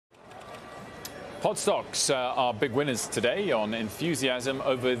Pot stocks are big winners today on enthusiasm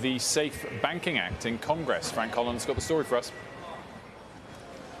over the Safe Banking Act in Congress. Frank Collins got the story for us.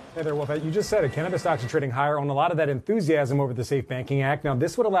 Hey there, Wolf. You just said it. Cannabis stocks are trading higher on a lot of that enthusiasm over the Safe Banking Act. Now,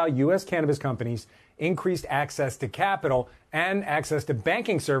 this would allow U.S. cannabis companies increased access to capital and access to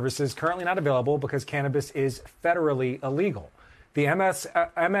banking services currently not available because cannabis is federally illegal. The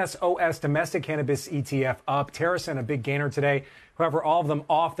MSOS domestic cannabis ETF up. TerraSyn, a big gainer today. However, all of them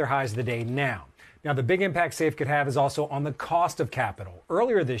off their highs of the day now. Now, the big impact Safe could have is also on the cost of capital.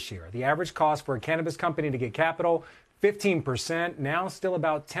 Earlier this year, the average cost for a cannabis company to get capital, 15%, now still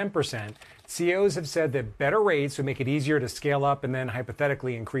about 10%. CEOs have said that better rates would make it easier to scale up and then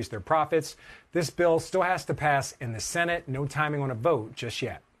hypothetically increase their profits. This bill still has to pass in the Senate. No timing on a vote just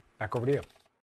yet. Back over to you.